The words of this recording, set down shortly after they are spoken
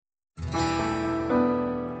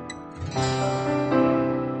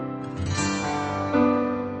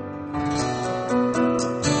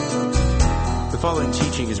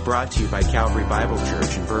teaching is brought to you by Calvary Bible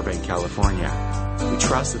Church in Burbank, California. We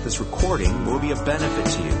trust that this recording will be a benefit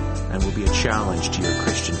to you and will be a challenge to your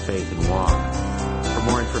Christian faith and walk. For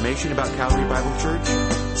more information about Calvary Bible Church,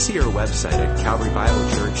 see our website at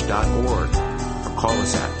calvarybiblechurch.org or call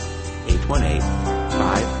us at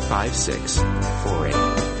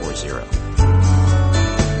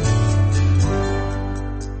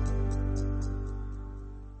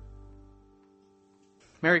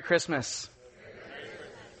Merry Christmas.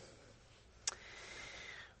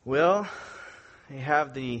 Well, I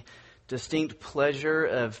have the distinct pleasure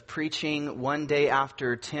of preaching one day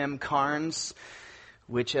after Tim Carnes,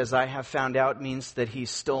 which, as I have found out, means that he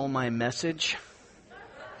stole my message.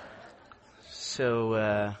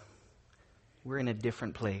 So, we're in a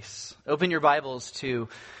different place. Open your Bibles to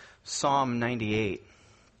Psalm 98.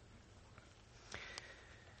 I'd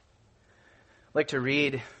like to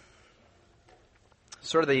read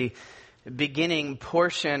sort of the beginning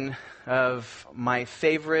portion of my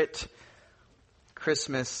favorite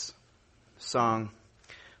Christmas song,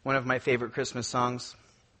 one of my favorite Christmas songs.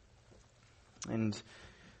 And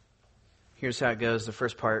here's how it goes, the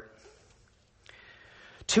first part.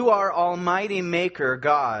 To our Almighty Maker,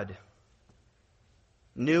 God,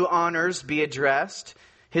 new honors be addressed.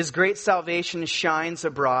 His great salvation shines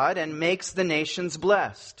abroad and makes the nations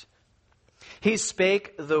blessed. He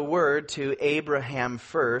spake the word to Abraham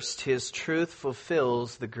first. His truth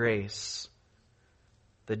fulfills the grace.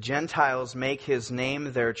 The Gentiles make his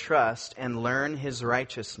name their trust and learn his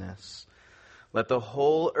righteousness. Let the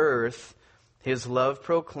whole earth his love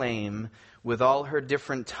proclaim with all her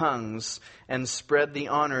different tongues and spread the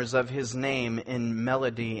honors of his name in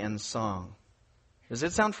melody and song. Does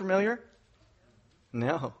it sound familiar?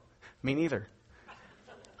 No, me neither.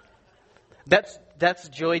 That's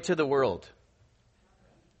Joy to the World.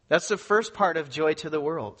 That's the first part of Joy to the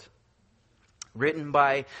World, written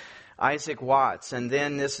by Isaac Watts. And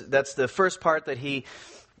then that's the first part that he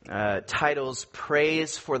titles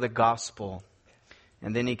Praise for the Gospel.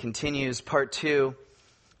 And then he continues, part 2,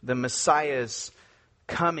 the Messiah's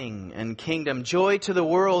coming and kingdom. Joy to the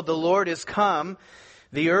world, the Lord is come.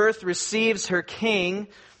 The earth receives her King.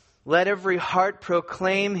 Let every heart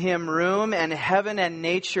proclaim him room, and heaven and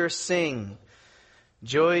nature sing.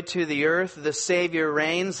 Joy to the earth, the Savior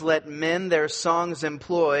reigns. Let men their songs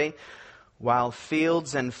employ, while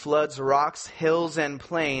fields and floods, rocks, hills and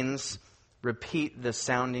plains repeat the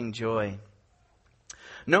sounding joy.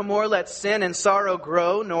 No more let sin and sorrow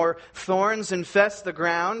grow, nor thorns infest the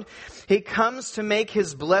ground. He comes to make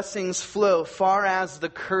his blessings flow far as the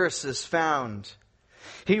curse is found.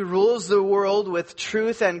 He rules the world with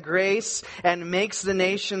truth and grace and makes the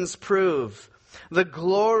nations prove the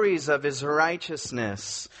glories of his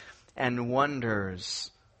righteousness and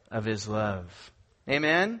wonders of his love.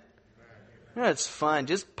 Amen? You know, it's fun.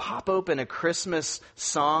 Just pop open a Christmas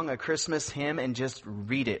song, a Christmas hymn, and just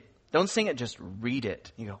read it. Don't sing it, just read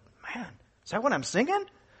it. You go, man, is that what I'm singing?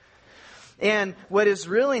 And what is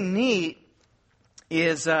really neat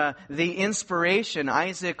is the inspiration,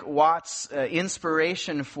 Isaac Watts'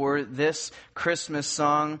 inspiration for this Christmas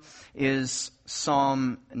song is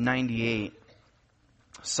Psalm 98.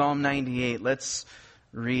 Psalm 98, let's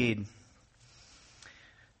read.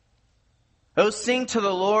 Oh, sing to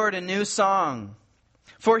the Lord a new song,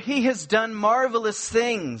 for he has done marvelous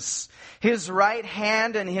things. His right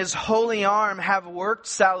hand and his holy arm have worked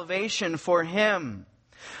salvation for him.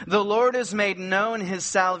 The Lord has made known his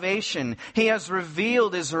salvation. He has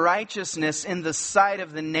revealed his righteousness in the sight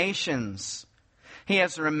of the nations. He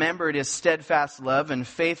has remembered his steadfast love and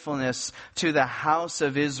faithfulness to the house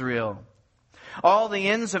of Israel. All the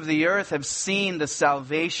ends of the earth have seen the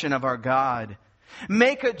salvation of our God.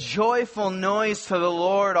 Make a joyful noise to the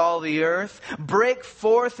Lord, all the earth. Break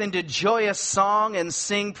forth into joyous song and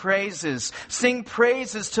sing praises. Sing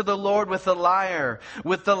praises to the Lord with the lyre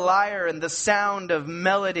and the sound of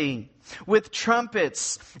melody, with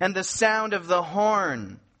trumpets and the sound of the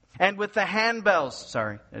horn, and with the handbells.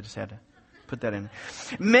 Sorry, I just had to put that in.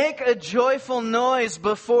 Make a joyful noise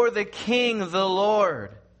before the King, the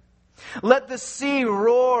Lord. Let the sea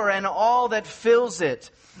roar and all that fills it,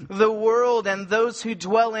 the world and those who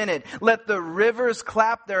dwell in it. Let the rivers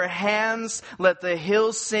clap their hands. Let the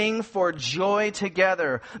hills sing for joy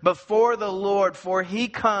together before the Lord, for he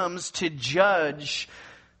comes to judge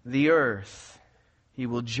the earth. He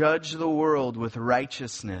will judge the world with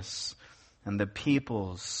righteousness and the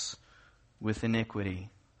peoples with iniquity.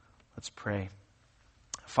 Let's pray.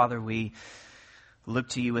 Father, we look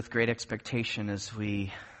to you with great expectation as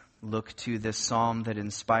we look to this psalm that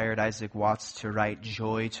inspired Isaac Watts to write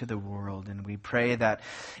Joy to the World. And we pray that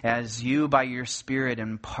as you, by your Spirit,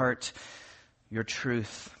 impart your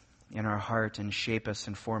truth in our heart and shape us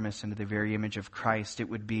and form us into the very image of Christ. It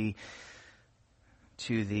would be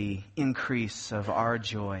to the increase of our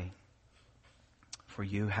joy, for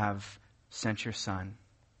you have sent your Son.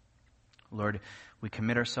 Lord, we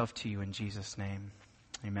commit ourselves to you in Jesus' name.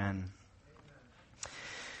 Amen.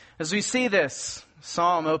 As we see this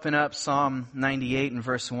psalm open up, Psalm 98 and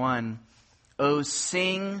verse 1, "Oh,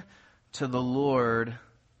 sing to the Lord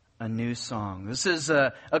a new song." This is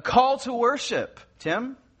a call to worship,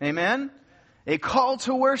 Tim. Amen? A call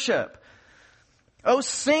to worship. Oh,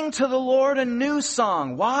 sing to the Lord a new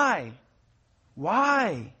song. Why?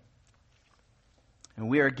 Why? And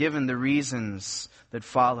we are given the reasons that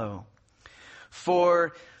follow.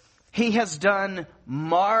 For he has done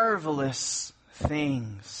marvelous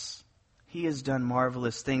things. He has done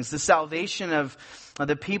marvelous things. The salvation of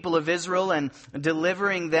the people of Israel and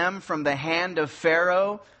delivering them from the hand of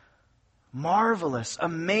Pharaoh. Marvelous,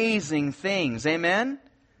 amazing things. Amen?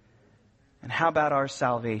 And how about our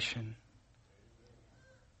salvation?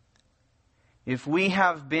 If we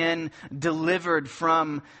have been delivered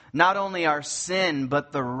from not only our sin,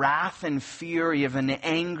 but the wrath and fury of an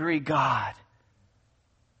angry God,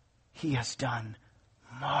 he has done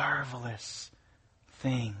marvelous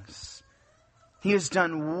things. He has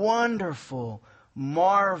done wonderful,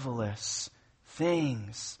 marvelous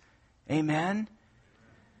things. Amen?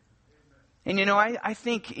 And you know, I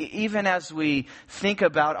think even as we think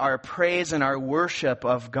about our praise and our worship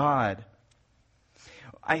of God,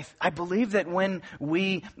 I believe that when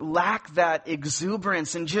we lack that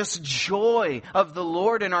exuberance and just joy of the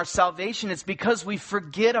Lord in our salvation, it's because we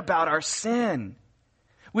forget about our sin.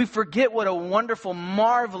 We forget what a wonderful,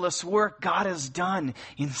 marvelous work God has done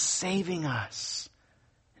in saving us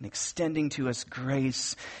and extending to us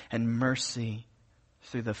grace and mercy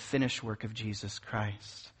through the finished work of Jesus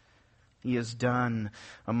Christ. He has done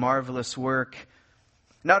a marvelous work.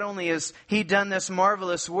 Not only has he done this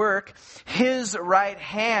marvelous work, his right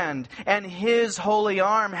hand and his holy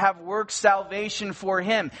arm have worked salvation for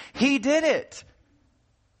him. He did it.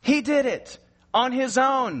 He did it on his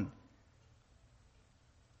own.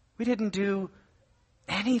 We didn't do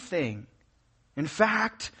anything. In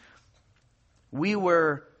fact, we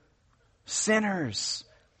were sinners.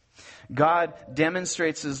 God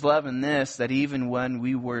demonstrates his love in this, that even when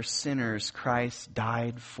we were sinners, Christ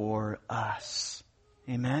died for us.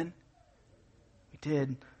 Amen? We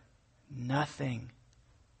did nothing.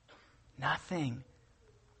 Nothing.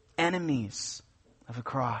 Enemies of the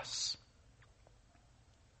cross.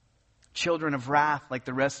 Children of wrath like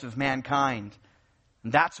the rest of mankind.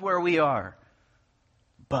 And that's where we are.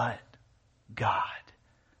 But God,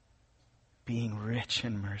 being rich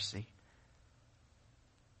in mercy,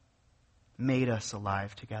 made us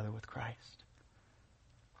alive together with Christ.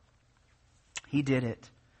 He did it.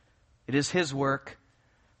 It is his work.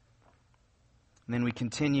 And then we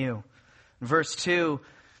continue. Verse 2,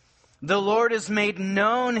 "The Lord has made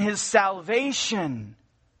known his salvation."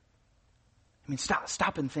 I mean,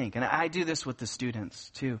 stop and think. And I do this with the students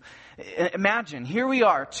too. Imagine, here we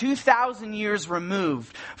are, 2,000 years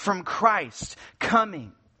removed from Christ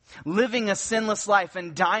coming, living a sinless life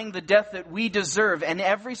and dying the death that we deserve. And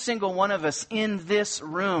every single one of us in this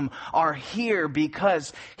room are here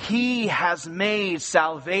because he has made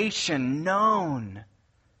salvation known.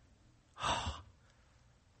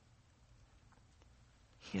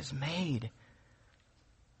 He has made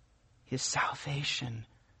his salvation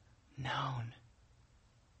known.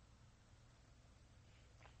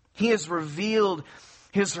 He has revealed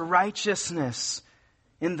his righteousness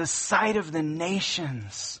in the sight of the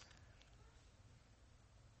nations.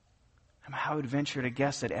 I would venture to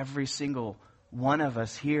guess that every single one of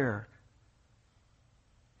us here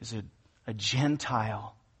is a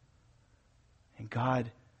Gentile. And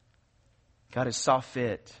God has saw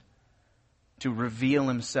fit to reveal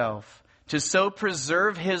himself, to so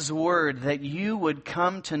preserve his word that you would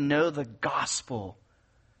come to know the gospel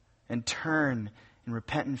and turn in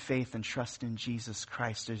repentant faith and trust in Jesus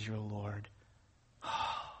Christ as your Lord.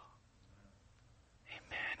 Oh,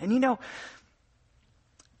 amen. And you know,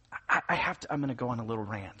 I'm going to go on a little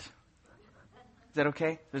rant. Is that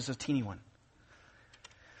okay? There's a teeny one.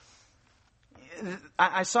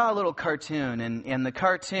 I saw a little cartoon, and the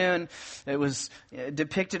cartoon, it was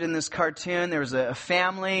depicted in this cartoon, there was a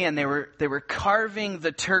family, and they were carving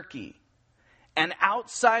the turkey. And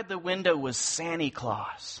outside the window was Santa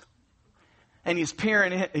Claus. And he's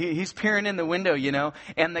peering in the window, you know,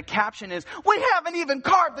 and the caption is, "We haven't even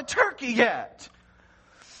carved the turkey yet."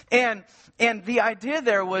 And the idea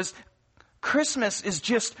there was Christmas is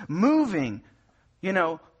just moving, you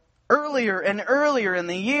know, earlier and earlier in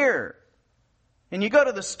the year. And you go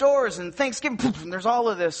to the stores and Thanksgiving, poof, and there's all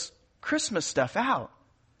of this Christmas stuff out.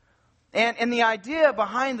 And the idea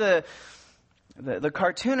behind the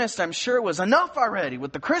cartoonist, I'm sure, was enough already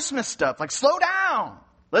with the Christmas stuff. Like, slow down.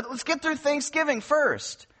 Let's get through Thanksgiving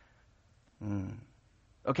first.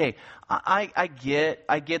 Okay, I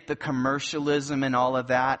get the commercialism and all of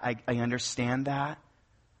that. I understand that.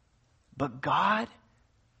 But God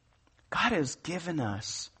has given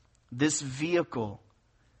us this vehicle.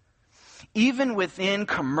 Even within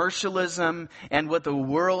commercialism and what the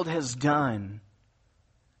world has done,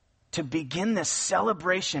 to begin this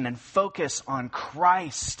celebration and focus on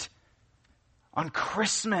Christ, on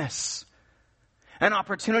Christmas. An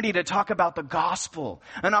opportunity to talk about the gospel.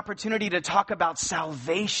 An opportunity to talk about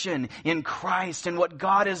salvation in Christ and what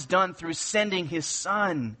God has done through sending His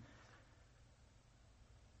Son.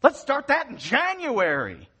 Let's start that in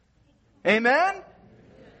January. Amen?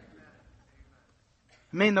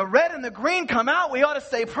 I mean, the red and the green come out, we ought to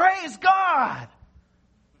say, praise God.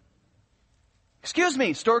 Excuse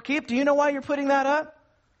me, storekeep, do you know why you're putting that up?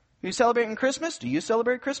 Are you celebrating Christmas? Do you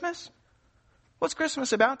celebrate Christmas? What's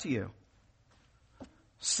Christmas about to you?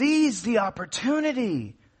 Seize the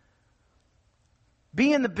opportunity.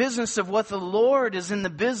 Be in the business of what the Lord is in the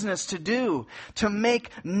business to do. To make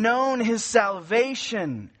known His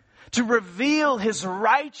salvation. To reveal His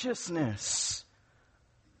righteousness.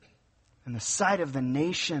 In the sight of the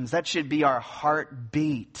nations, that should be our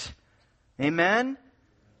heartbeat. Amen?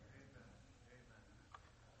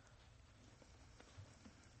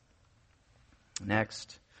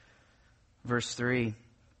 Next, verse 3.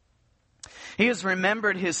 He has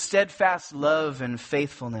remembered His steadfast love and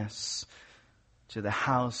faithfulness to the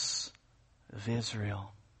house of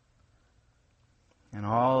Israel. And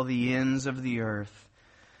all the ends of the earth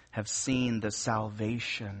have seen the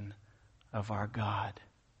salvation of our God.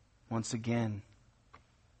 Once again,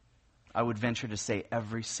 I would venture to say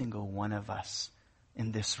every single one of us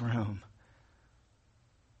in this room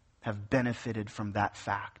have benefited from that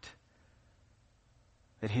fact.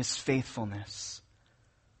 That His faithfulness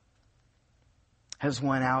has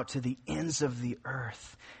went out to the ends of the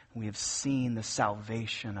earth. We have seen the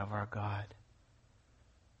salvation of our God.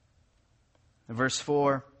 Verse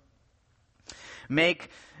 4.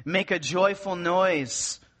 Make a joyful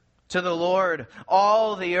noise to the Lord,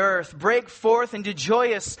 all the earth. Break forth into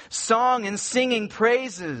joyous song and singing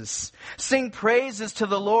praises. Sing praises to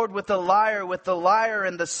the Lord with the lyre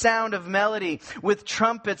and the sound of melody, with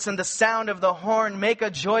trumpets and the sound of the horn. Make a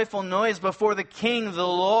joyful noise before the King, the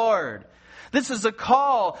Lord. This is a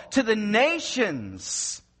call to the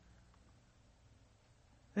nations.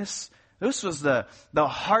 This was the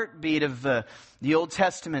heartbeat of the Old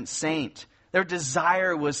Testament saint. Their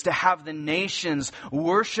desire was to have the nations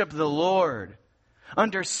worship the Lord,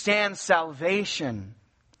 understand salvation,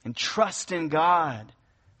 and trust in God.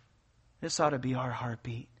 This ought to be our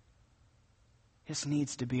heartbeat. This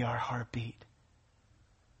needs to be our heartbeat.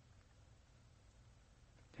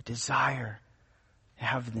 The desire to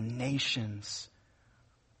have the nations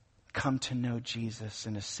come to know Jesus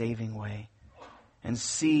in a saving way and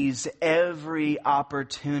seize every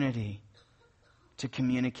opportunity to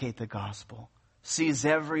communicate the gospel. Seize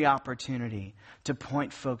every opportunity to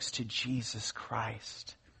point folks to Jesus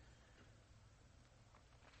Christ.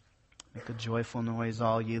 Make a joyful noise,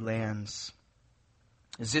 all ye lands.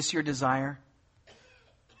 Is this your desire?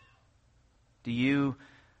 Do you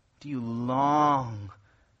long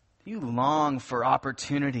for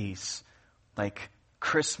opportunities like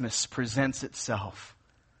Christmas presents itself?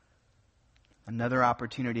 Another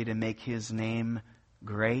opportunity to make His name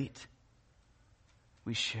great?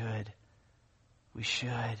 We should.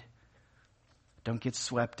 Don't get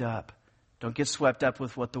swept up. Don't get swept up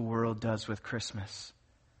with what the world does with Christmas.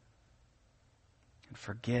 And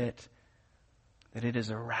forget that it is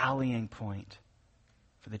a rallying point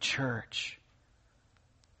for the church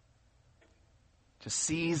to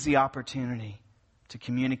seize the opportunity to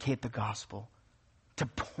communicate the gospel, to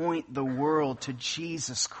point the world to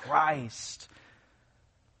Jesus Christ.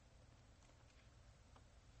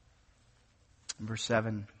 Verse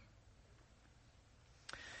 7.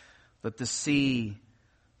 Let the sea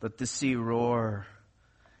roar,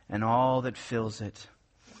 and all that fills it.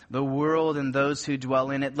 The world and those who dwell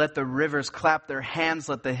in it. Let the rivers clap their hands.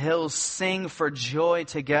 Let the hills sing for joy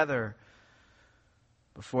together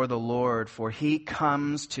before the Lord. For He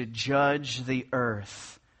comes to judge the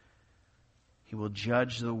earth. He will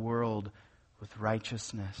judge the world with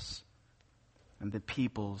righteousness and the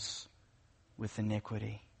peoples with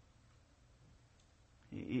iniquity.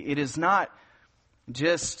 It is not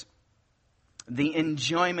just the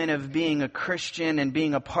enjoyment of being a Christian and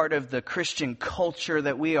being a part of the Christian culture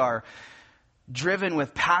that we are driven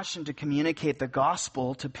with passion to communicate the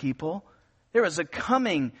gospel to people. There was a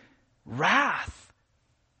coming wrath.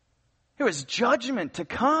 There was judgment to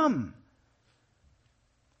come.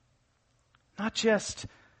 Not just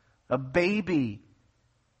a baby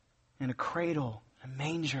in a cradle, a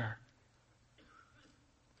manger.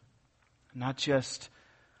 Not just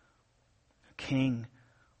a king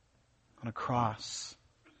on a cross,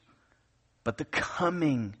 but the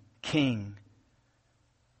coming king.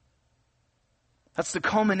 That's the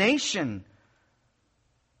culmination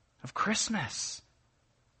of Christmas.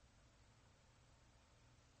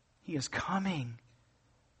 He is coming.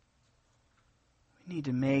 We need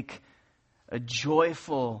to make a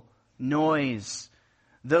joyful noise.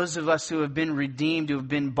 Those of us who have been redeemed, who have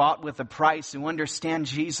been bought with a price, who understand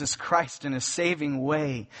Jesus Christ in a saving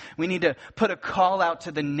way. We need to put a call out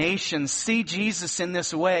to the nations. See Jesus in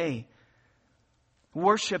this way.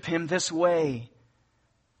 Worship Him this way.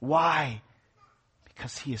 Why?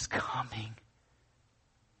 Because He is coming.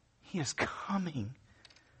 He is coming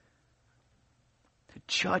to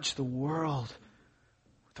judge the world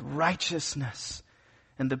with righteousness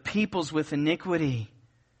and the peoples with iniquity.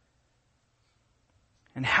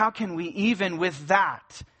 And how can we, even with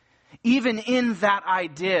that, even in that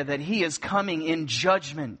idea that He is coming in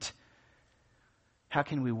judgment, how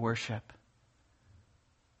can we worship?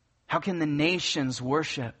 How can the nations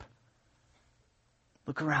worship?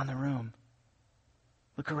 Look around the room.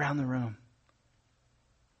 Look around the room.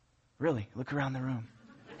 Really, look around the room.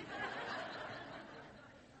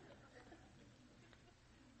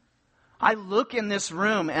 I look in this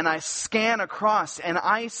room and I scan across and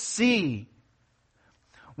I see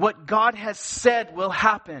what God has said will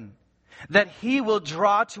happen. That He will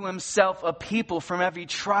draw to Himself a people from every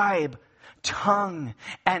tribe, tongue,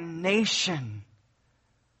 and nation.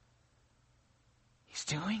 He's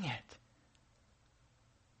doing it.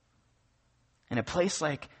 In a place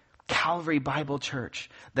like Calvary Bible Church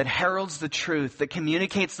that heralds the truth, that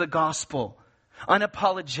communicates the gospel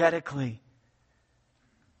unapologetically,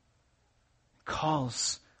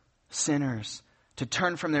 calls sinners to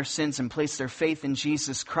turn from their sins and place their faith in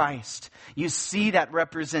Jesus Christ. You see that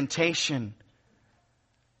representation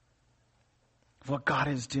of what God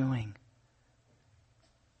is doing.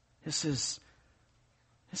 This is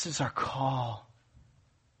our call.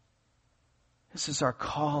 This is our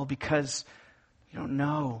call because we don't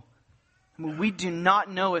know. I mean, we do not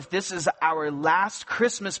know if this is our last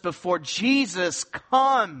Christmas before Jesus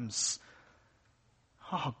comes.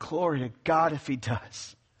 Oh, glory to God if He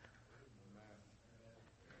does.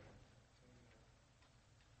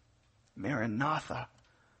 Maranatha.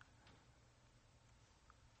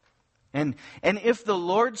 And if the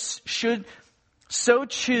Lord should so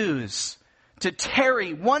choose to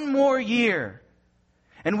tarry one more year,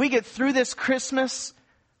 and we get through this Christmas,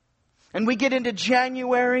 and we get into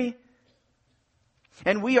January,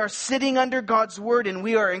 and we are sitting under God's Word, and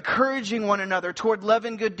we are encouraging one another toward love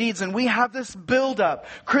and good deeds, and we have this build-up.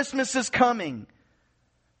 Christmas is coming.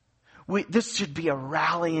 This should be a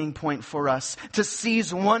rallying point for us to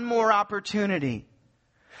seize one more opportunity.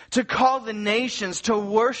 To call the nations to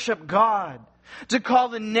worship God. To call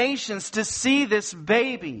the nations to see this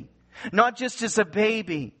baby. Not just as a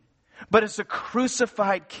baby, but as a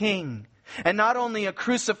crucified king. And not only a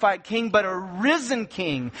crucified king, but a risen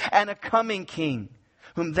king and a coming king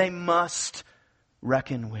whom they must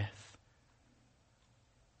reckon with.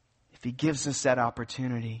 If He gives us that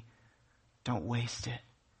opportunity, don't waste it.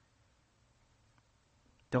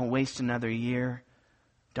 Don't waste another year.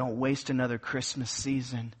 Don't waste another Christmas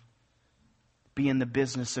season. Be in the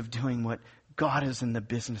business of doing what God is in the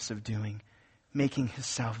business of doing. Making His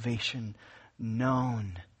salvation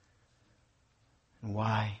known. And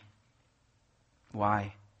why?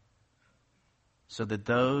 Why? So that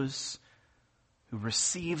those who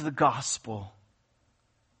receive the gospel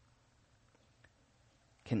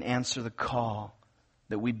can answer the call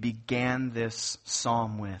that we began this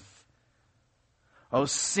psalm with. Oh,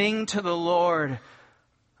 sing to the Lord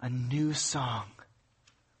a new song.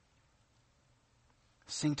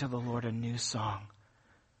 Sing to the Lord a new song.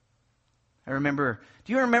 Do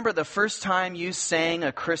you remember the first time you sang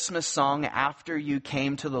a Christmas song after you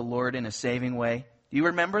came to the Lord in a saving way? Do you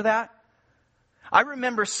remember that? I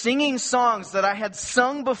remember singing songs that I had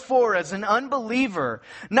sung before as an unbeliever,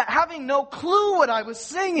 not having no clue what I was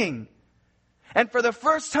singing. And for the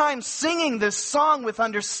first time singing this song with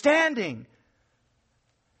understanding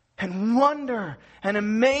and wonder and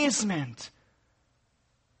amazement.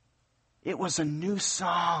 It was a new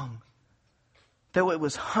song. Though it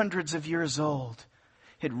was hundreds of years old,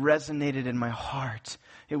 it resonated in my heart.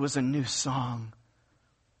 It was a new song.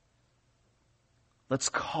 Let's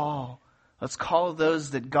call Let's call those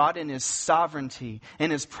that God in His sovereignty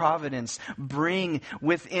and His providence bring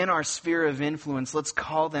within our sphere of influence. Let's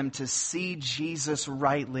call them to see Jesus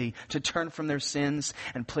rightly, to turn from their sins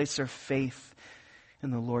and place their faith in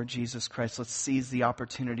the Lord Jesus Christ. Let's seize the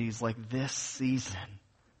opportunities like this season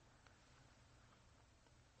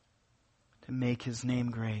to make His name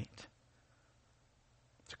great,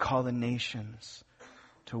 to call the nations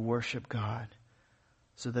to worship God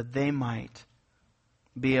so that they might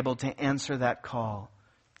be able to answer that call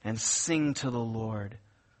and sing to the Lord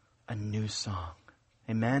a new song.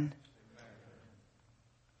 Amen?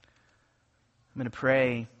 I'm going to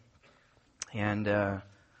pray, and a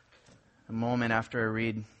moment after I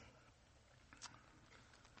read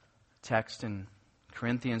text in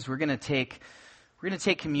Corinthians, we're going to take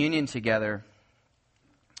communion together.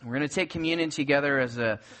 We're going to take communion together as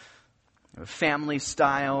a family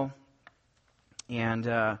style, and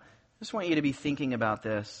I just want you to be thinking about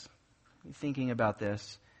this.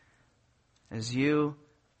 As you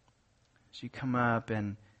come up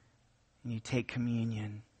and you take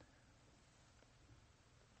communion.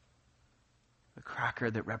 The cracker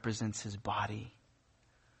that represents His body.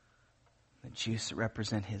 The juice that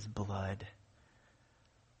represents His blood.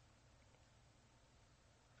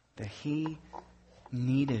 That He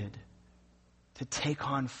needed to take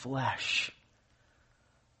on flesh,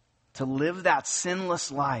 to live that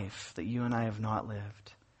sinless life that you and I have not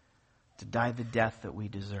lived, to die the death that we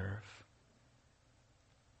deserve.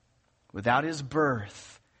 Without His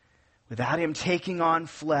birth, without Him taking on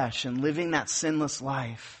flesh and living that sinless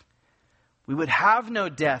life, we would have no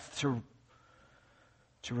death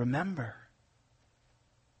to remember.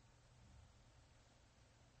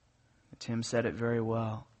 Tim said it very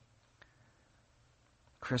well.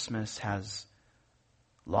 Christmas has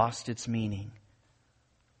lost its meaning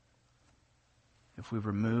if we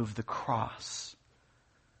remove the cross,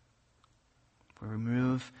 if we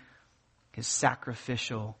remove His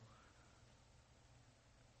sacrificial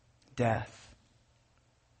death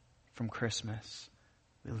from Christmas,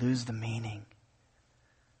 we lose the meaning.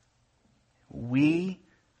 We,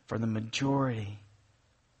 for the majority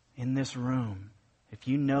in this room, if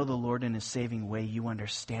you know the Lord in His saving way, you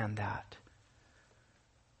understand that.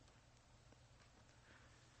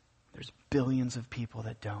 There's billions of people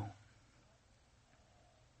that don't.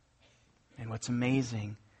 And what's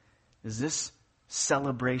amazing is this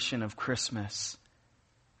celebration of Christmas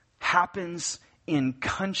happens in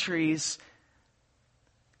countries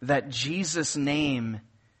that Jesus' name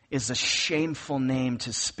is a shameful name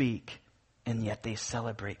to speak, and yet they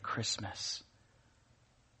celebrate Christmas.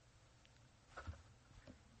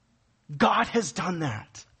 God has done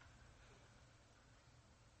that.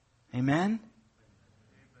 Amen?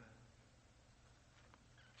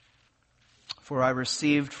 For I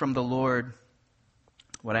received from the Lord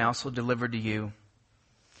what I also delivered to you,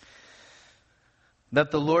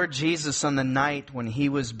 that the Lord Jesus on the night when He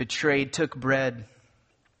was betrayed took bread,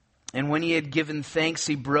 and when He had given thanks,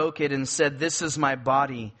 He broke it and said, "This is my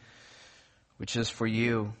body, which is for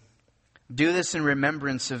you. Do this in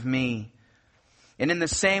remembrance of me." And in the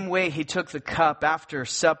same way, He took the cup after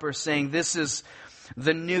supper, saying, "This is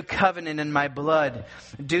the new covenant in my blood.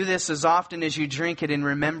 Do this as often as you drink it in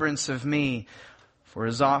remembrance of me. For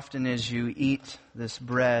as often as you eat this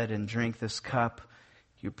bread and drink this cup,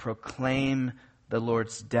 you proclaim the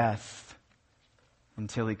Lord's death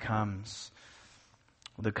until He comes."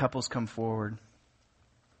 Will the couples come forward?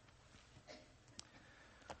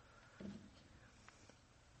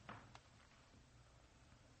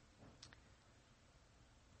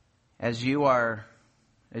 As you're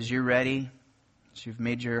ready, as you've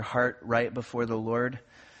made your heart right before the Lord,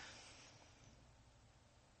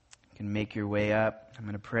 you can make your way up. I'm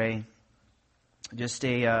going to pray. Just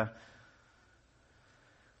an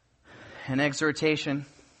exhortation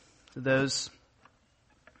to those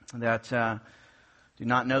that do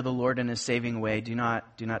not know the Lord in His saving way. Do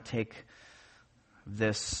not take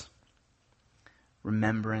this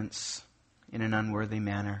remembrance in an unworthy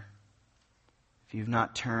manner. If you've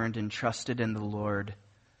not turned and trusted in the Lord,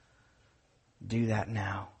 do that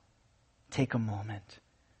now. Take a moment.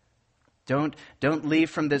 Don't leave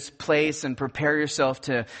from this place and prepare yourself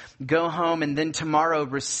to go home and then tomorrow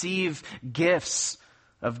receive gifts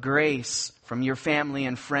of grace from your family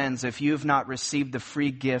and friends if you have not received the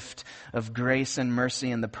free gift of grace and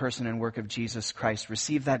mercy in the person and work of Jesus Christ.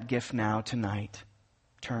 Receive that gift now, tonight.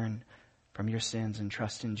 Turn from your sins and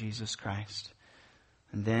trust in Jesus Christ.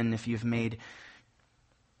 And then if you've made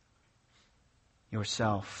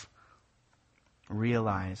yourself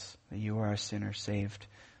realize that you are a sinner saved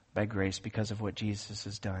by grace because of what Jesus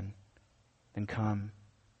has done, then come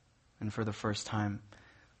and for the first time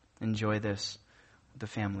enjoy this with the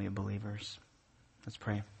family of believers. Let's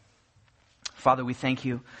pray. Father, we thank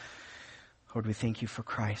you. Lord, we thank you for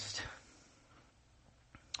Christ.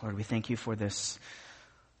 Lord, we thank you for this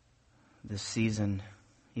season,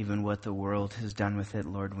 even what the world has done with it.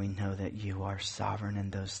 Lord, we know that you are sovereign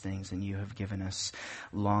in those things, and you have given us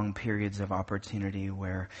long periods of opportunity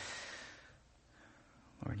where,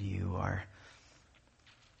 Lord, your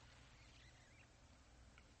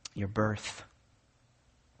birth,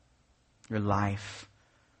 your life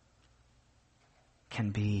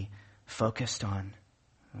can be focused on.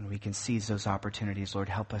 And we can seize those opportunities. Lord,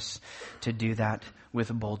 help us to do that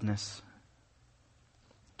with boldness.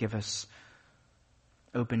 Give us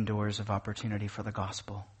open doors of opportunity for the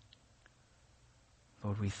gospel.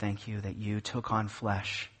 Lord, we thank you that you took on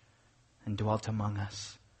flesh and dwelt among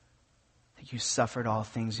us. That you suffered all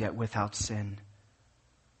things yet without sin.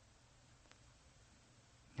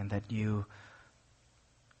 And that you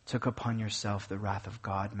took upon yourself the wrath of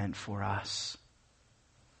God meant for us.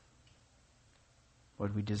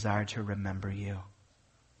 Lord, we desire to remember you.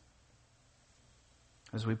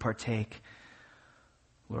 As we partake,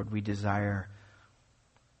 Lord, we desire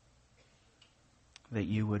that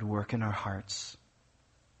you would work in our hearts,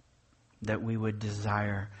 that we would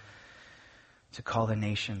desire to call the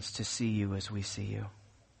nations to see you as we see you,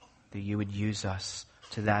 that you would use us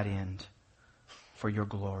to that end for your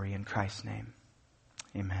glory in Christ's name.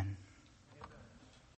 Amen.